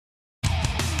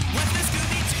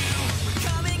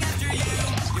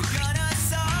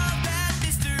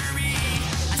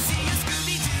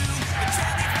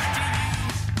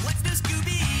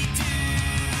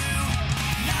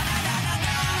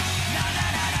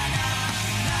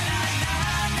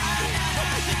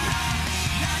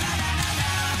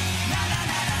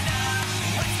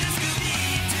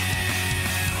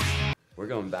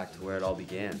going back to where it all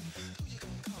began.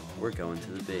 We're going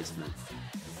to the basement.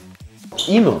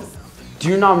 Emo, do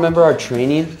you not remember our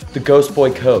training? The Ghost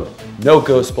Boy Code. No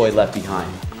Ghost Boy left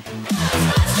behind.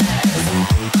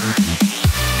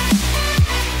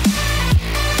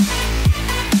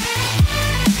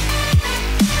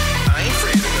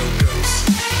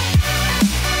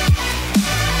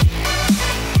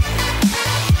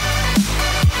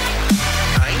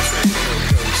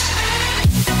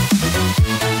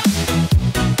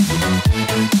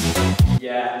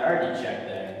 Yeah, I already checked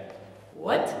there.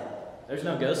 What? There's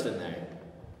no ghost in there.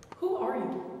 Who are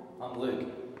you? I'm Luke.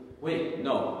 Wait,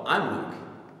 no, I'm Luke.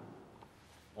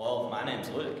 Well, my name's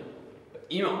Luke.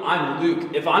 Emo, I'm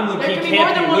Luke. If I'm Luke, There he can be more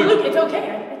can't than be one Luke. Luke. It's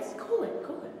okay. It's cool it.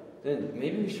 Cool it. Then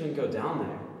maybe we shouldn't go down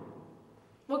there.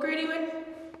 What grade are you in?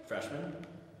 Freshman?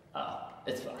 Oh,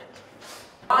 it's fine.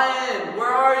 Ryan,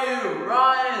 where are you?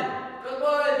 Ryan! Good boy,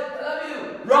 I love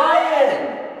you!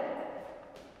 Ryan!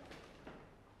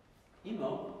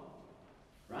 Emo,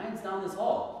 Ryan's down this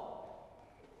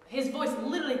hall. His voice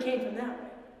literally came from that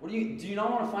way. Do you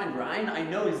not want to find Ryan? I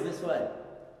know he's this way.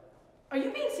 Are you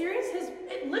being serious?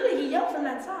 Literally, he yelled from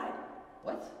that side.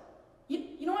 What?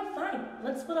 You know what? Fine.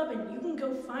 Let's split up and you can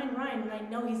go find Ryan, and I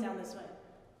know he's down this way.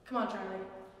 Come on, Charlie.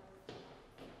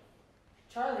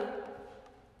 Charlie,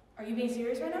 are you being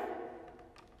serious right now?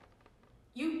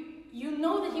 You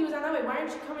know that he was down that way. Why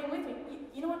aren't you coming with me?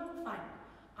 You know what? Fine.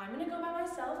 I'm gonna go by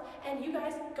myself, and you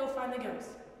guys go find the ghost.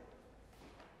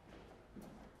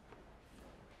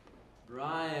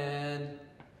 Ryan.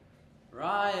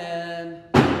 Ryan.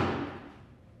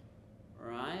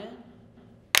 Ryan?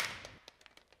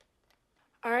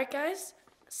 Alright guys,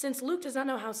 since Luke does not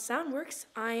know how sound works,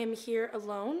 I am here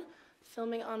alone,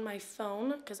 filming on my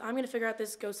phone, because I'm going to figure out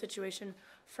this ghost situation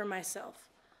for myself.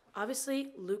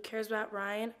 Obviously, Luke cares about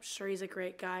Ryan. I'm sure he's a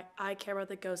great guy. I care about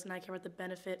the ghost, and I care about the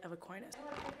benefit of Aquinas.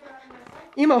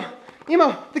 Emo,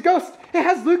 the ghost. It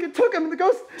has Luke. It took him. The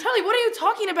ghost. Charlie, what are you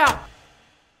talking about?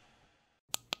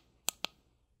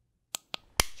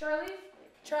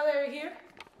 Charlie, are you here?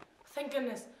 Thank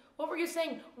goodness. What were you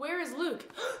saying? Where is Luke?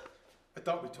 I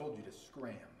thought we told you to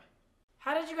scram.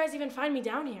 How did you guys even find me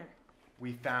down here?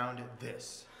 We found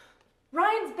this.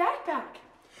 Ryan's backpack.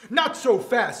 Not so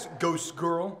fast, ghost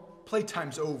girl.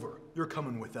 Playtime's over. You're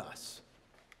coming with us.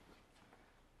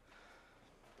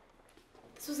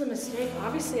 This was a mistake.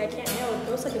 Obviously, I can't handle a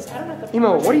ghost like this. I don't have the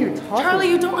Emo, what are you talking Charlie,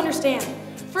 you don't understand.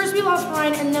 First we lost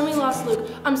Ryan, and then we lost Luke.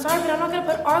 I'm sorry, but I'm not going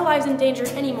to put our lives in danger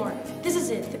anymore. This is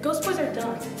it. The Ghost Boys are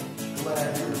done.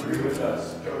 Glad you agree with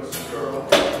us, ghost girl.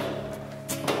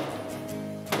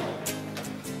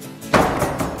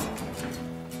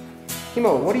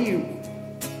 Emo, what are you...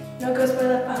 No Ghost Boy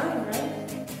left behind, right?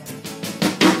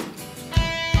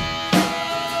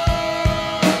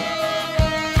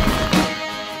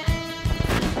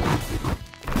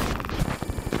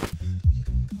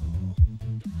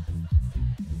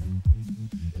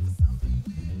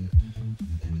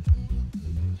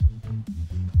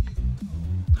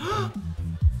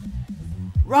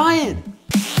 Ryan!